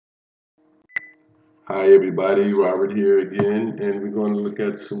Hi everybody, Robert here again, and we're going to look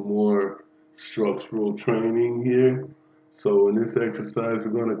at some more structural training here. So in this exercise, we're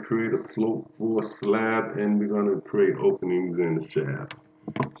going to create a slope for a slab, and we're going to create openings in the shaft.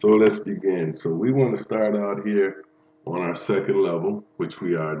 So let's begin. So we want to start out here on our second level, which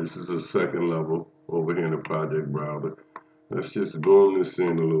we are. This is the second level over here in the project browser. Let's just zoom this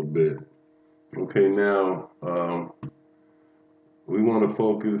in a little bit. Okay, now we want to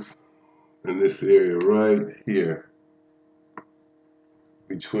focus in this area right here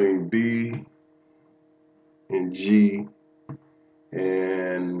between B and G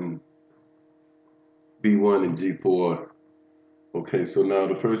and B1 and G4. Okay, so now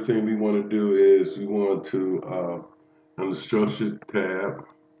the first thing we want to do is we want to, on the structure tab,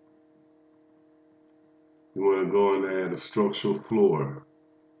 we want to go and add a structural floor.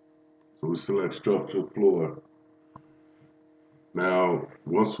 So we select structural floor. Now,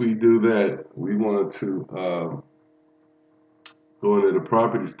 once we do that, we want to go into the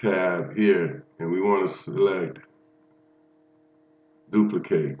properties tab here, and we want to select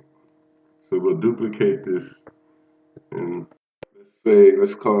duplicate. So we'll duplicate this, and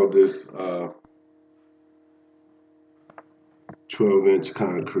let's call this 12-inch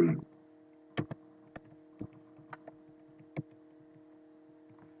concrete.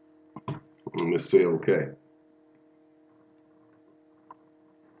 And let's say OK.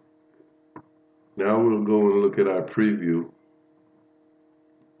 Now we'll go and look at our preview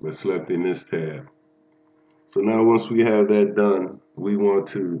by selecting this tab. So now once we have that done, we want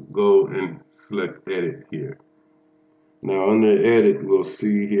to go and select edit here. Now under edit, we'll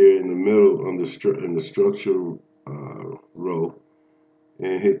see here in the middle in the structure row,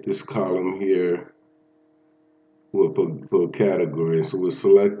 and hit this column here for a category. And so we'll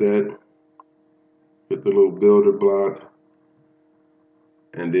select that, hit the little builder block,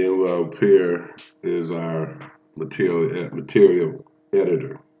 and then what will appear is our material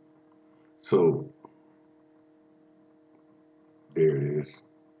editor. So there it is.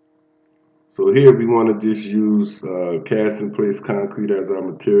 So here we want to just use cast in place concrete as our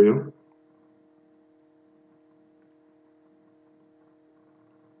material.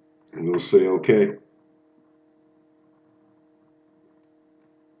 And we'll say OK.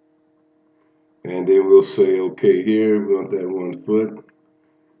 And then we'll say OK here. We want that 1 foot.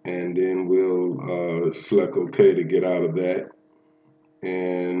 And then we'll select OK to get out of that.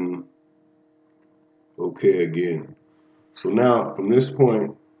 And OK again. So now from this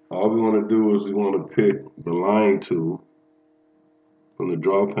point, all we want to do is we want to pick the line tool from the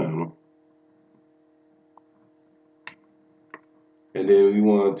draw panel. And then we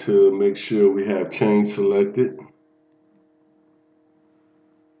want to make sure we have change selected.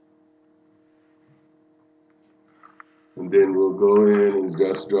 And then we'll go in and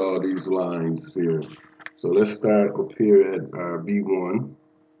just draw these lines here. So let's start up here at our B1.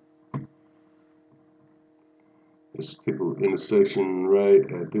 Let's pick an intersection right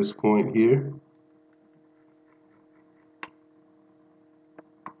at this point here.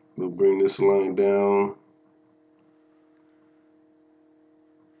 We'll bring this line down.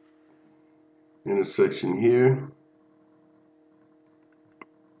 Intersection here.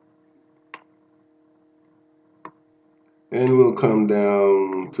 And we'll come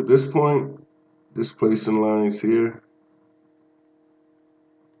down to this point, displacing lines here.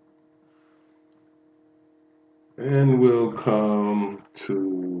 And we'll come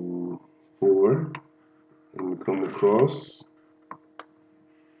to 4, and we'll come across.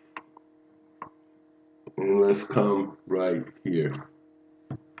 And let's come right here.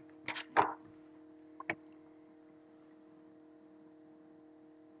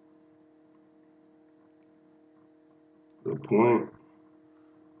 The point.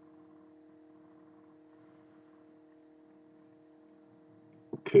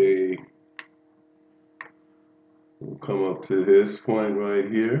 Okay. We'll come up to this point right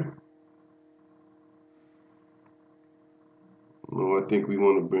here. No, I think we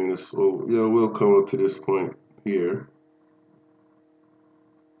want to bring this over. Yeah, we'll come up to this point here.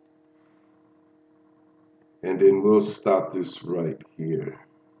 And then we'll stop this right here.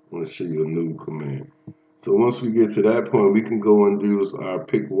 I'm going to show you a new command. So once we get to that point, we can go and use our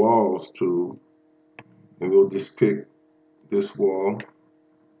pick walls tool. And we'll just pick this wall,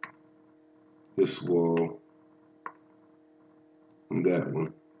 and that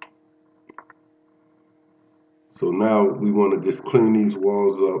one. So now we want to just clean these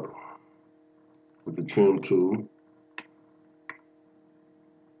walls up with the trim tool.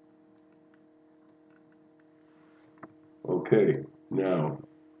 Okay, now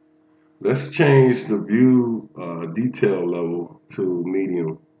let's change the view detail level to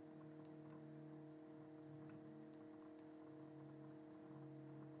medium.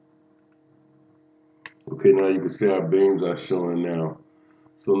 Okay, now you can see our beams are showing now.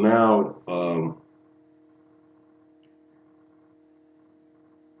 So now,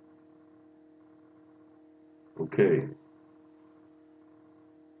 okay.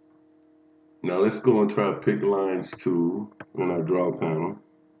 Now let's go and try to pick lines tool in our draw panel.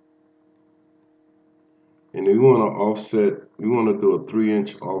 And we want to offset, we want to do a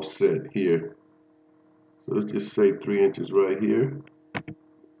 3-inch offset here. So let's just say 3 inches right here.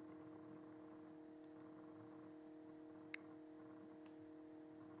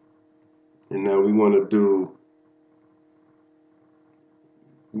 And now we want to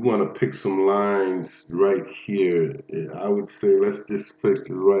pick some lines right here. I would say let's just place this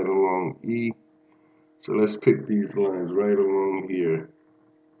right along E. So let's pick these lines right along here.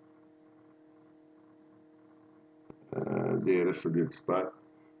 Yeah, that's a good spot.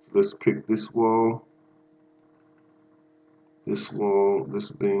 So let's pick this wall, this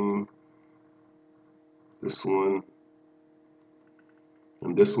beam, this one,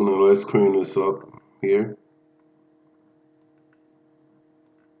 and this one. And let's clean this up here.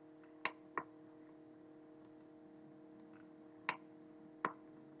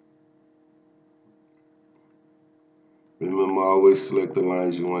 Remember, always select the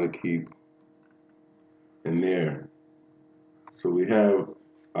lines you want to keep. And there. So we have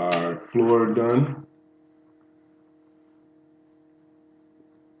our floor done.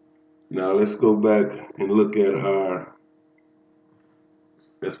 Now let's go back and look at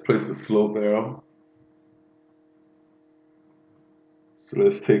let's place the slope arrow. So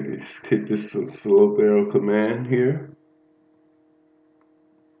let's take this slope arrow command here.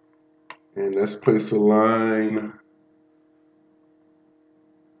 And let's place a line.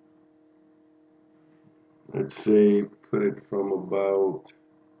 Let's say put it from about,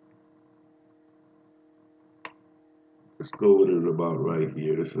 let's go with it about right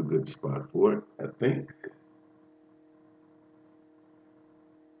here. This is a good spot for it, I think.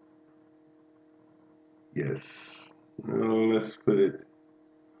 Yes. No, let's put it,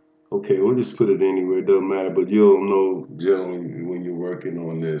 okay, we'll just put it anywhere, it doesn't matter, but you'll know generally when you're working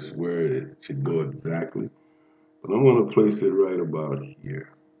on this where it should go exactly. But I'm going to place it right about here.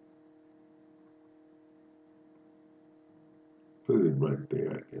 Put it right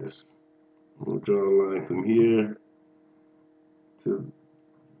there, I guess. We'll draw a line from here to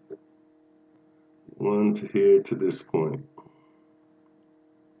one to here to this point.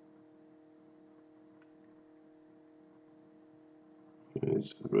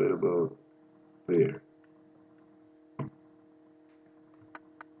 It's right about there.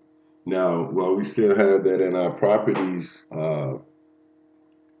 Now, while we still have that in our properties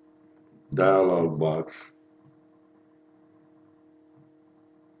dialog box,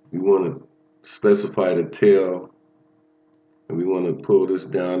 we want to specify the tail, and we want to pull this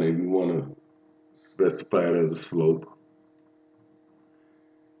down, and we want to specify it as a slope.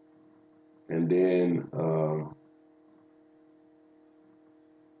 And then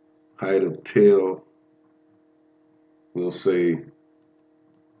height of tail, we'll say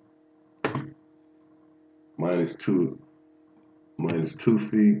minus 2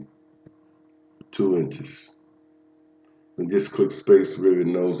 feet, 2 inches. And just click space, Revit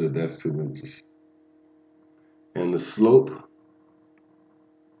knows that that's 2 inches. And the slope,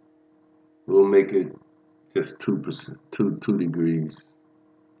 we'll make it just 2%, 2 degrees.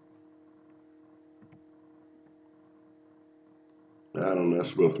 I don't know,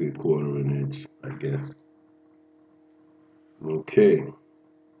 that's roughly a quarter of an inch, I guess. Okay.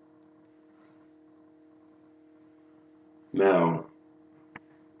 Now,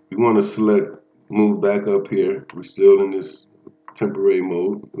 we want to select, move back up here. We're still in this temporary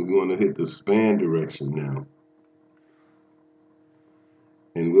mode. We want to hit the span direction now.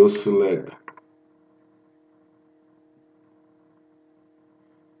 And we'll select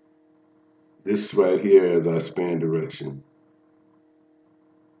this right here as our span direction.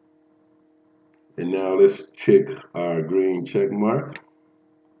 And now let's tick our green check mark.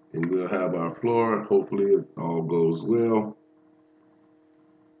 And we'll have our floor. Hopefully it all goes well.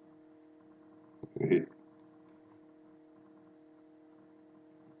 Hit.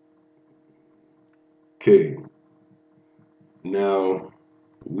 Okay. Now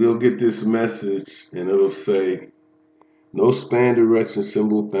we'll get this message and it'll say, no span direction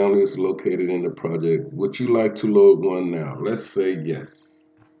symbol family is located in the project. Would you like to load one now? Let's say yes.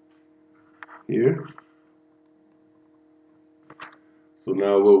 Here. So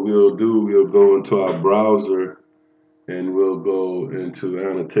now what we'll do, we'll go into our browser and we'll go into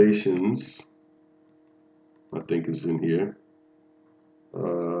Annotations. I think it's in here.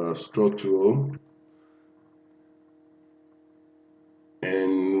 Structural.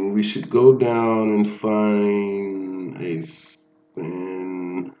 And we should go down and find a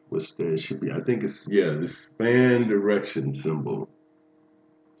span. What's that? It should be, I think it's, yeah, the span direction symbol.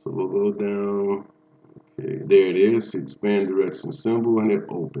 So we'll go down. Okay, there it is. Expand direction symbol and hit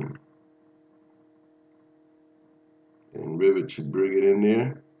open. And Revit should bring it in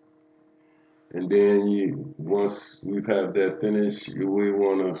there. And then once we have that finished, we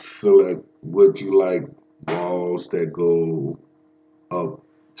want to select what you like walls that go up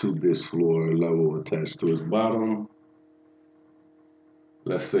to this floor level attached to its bottom.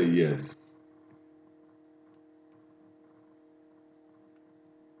 Let's say yes.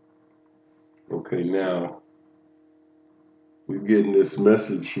 Okay, now we're getting this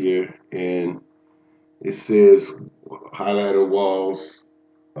message here, and it says highlighted walls.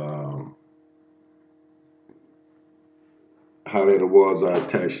 Um, Highlighted walls are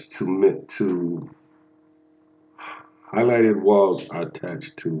attached to highlighted walls are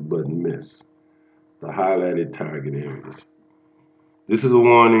attached to but miss the highlighted target areas. This is a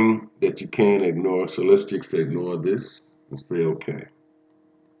warning that you can't ignore, so let's just ignore this and say okay.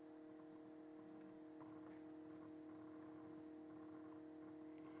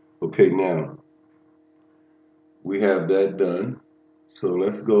 Okay, now we have that done. So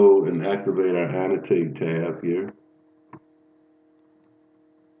let's go and activate our Annotate tab here.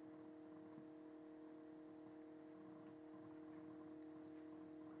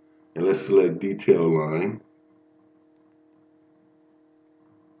 And let's select Detail Line.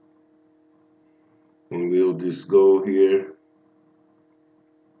 And we'll just go here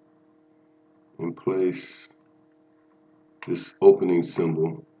and place this opening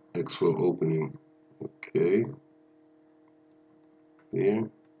symbol, X for opening. Okay, there.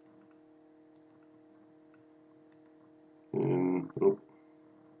 And oh,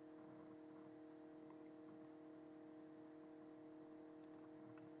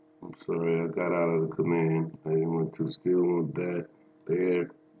 I'm sorry, I got out of the command. I didn't want to, still want that there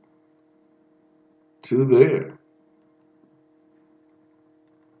to there.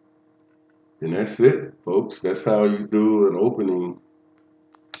 And that's it, folks. That's how you do an opening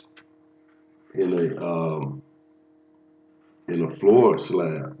in a floor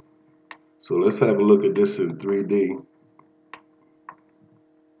slab. So let's have a look at this in 3D.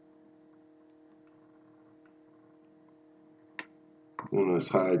 And let's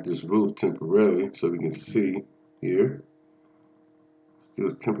hide this roof temporarily so we can see here.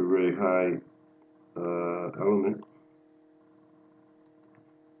 Still temporary hide element.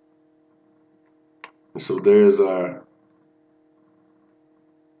 And so there's our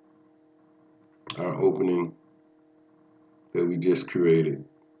opening that we just created.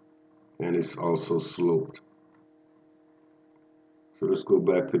 And it's also sloped. So let's go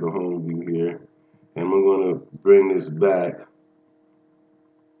back to the home view here. And we're going to bring this back.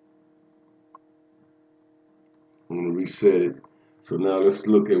 I'm going to reset it. So now let's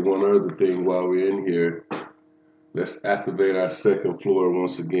look at one other thing while we're in here. Let's activate our second floor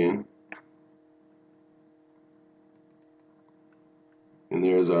once again. And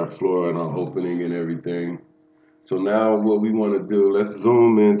there's our floor and our opening and everything. So now what we want to do, let's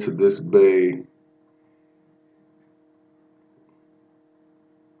zoom into this bay.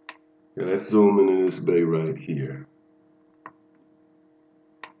 Yeah, let's zoom into this bay right here.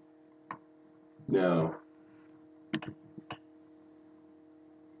 Now,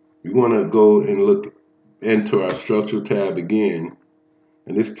 we want to go and look into our structural tab again.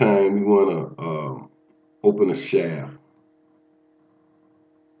 And this time we want to open a shaft.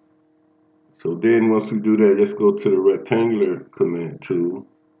 So then once we do that, let's go to the rectangular command tool.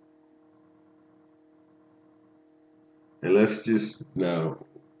 And let's just, now,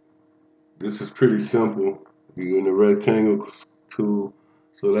 this is pretty simple. You're in the rectangle tool.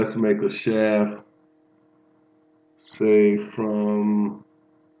 So let's make a shaft, say from,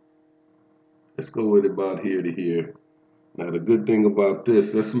 let's go with about here to here. Now the good thing about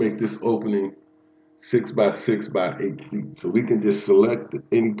this, let's make this opening 6 by 6 by 8 feet. So we can just select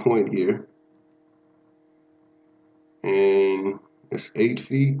any point here. And it's 8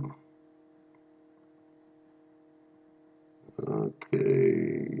 feet.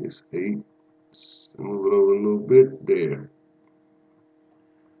 Okay, it's 8. Move it over a little bit there.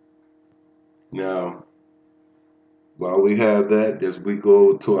 Now, while we have that, as we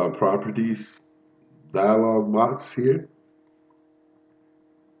go to our properties dialog box here,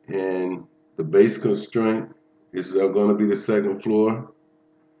 and the base constraint is going to be the second floor.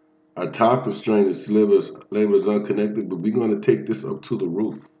 Our top constraint is labels unconnected, but we're going to take this up to the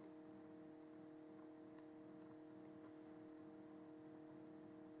roof.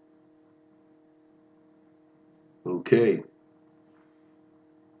 Okay.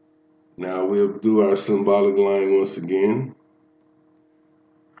 Now we'll do our symbolic line once again.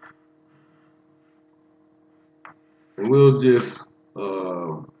 And we'll just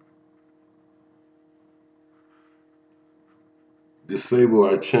disable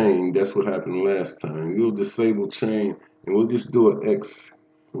our chain. That's what happened last time. We'll disable chain and we'll just do an X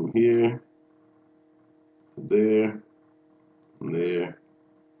from here to there, from there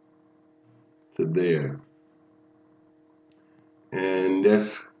to there. And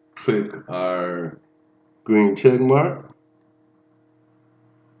let's click our green check mark.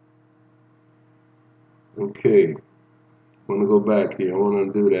 Okay, I want to go back here. I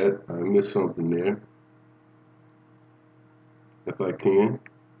want to do that. I missed something there. If I can.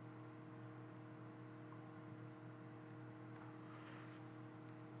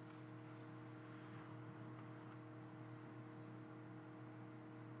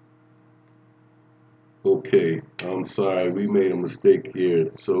 Okay, I'm sorry, we made a mistake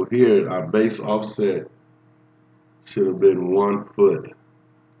here. So here, our base offset should have been 1 foot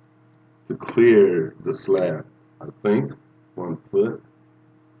to clear the slab. I think 1 foot.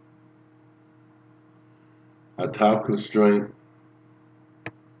 Our top constraint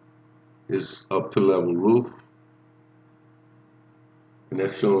is up to level roof, and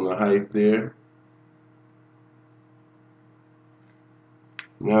that's showing the height there.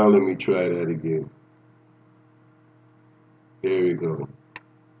 Now let me try that again. There we go.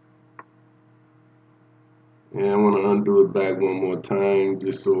 And I want to undo it back one more time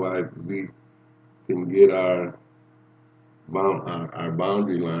just so we can get our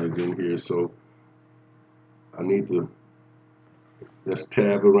boundary lines in here. So I need to just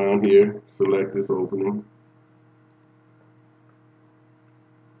tab around here, select this opening.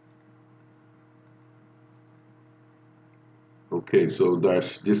 Okay, so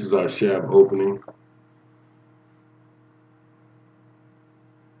this is our shaft opening.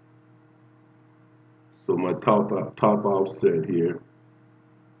 So my top offset here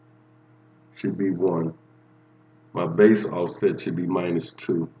should be 1. My base offset should be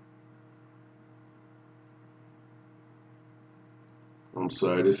 -2. I'm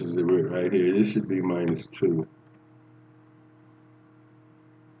sorry, this is it right here. This should be -2.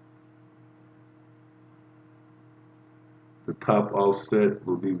 The top offset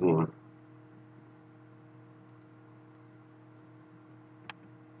will be 1.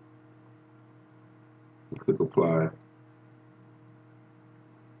 Click apply.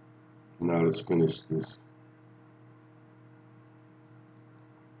 Now let's finish this.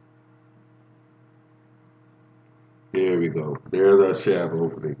 There we go. There's our shaft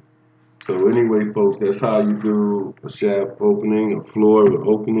opening. So anyway, folks, that's how you do a shaft opening, a floor with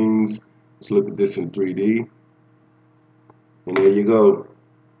openings. Let's look at this in 3D. And there you go.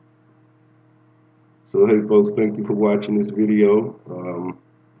 So hey folks, thank you for watching this video.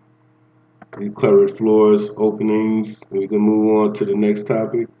 We covered floors, openings, and we can move on to the next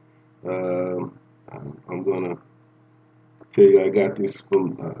topic. I'm gonna tell you I got this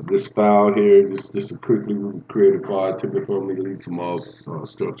from this file here. Just a quickly created file. I took it from the Elite Small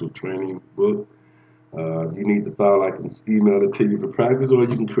Structural Training book. If you need the file, I can email it to you for practice, or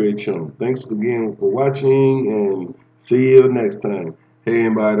you can create your own. Thanks again for watching, and see you next time. Hey,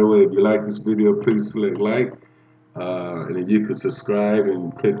 and by the way, if you like this video, please select like. And if you can subscribe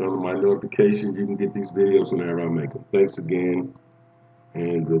and click on my notifications, you can get these videos whenever I make them. Thanks again,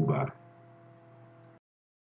 and goodbye.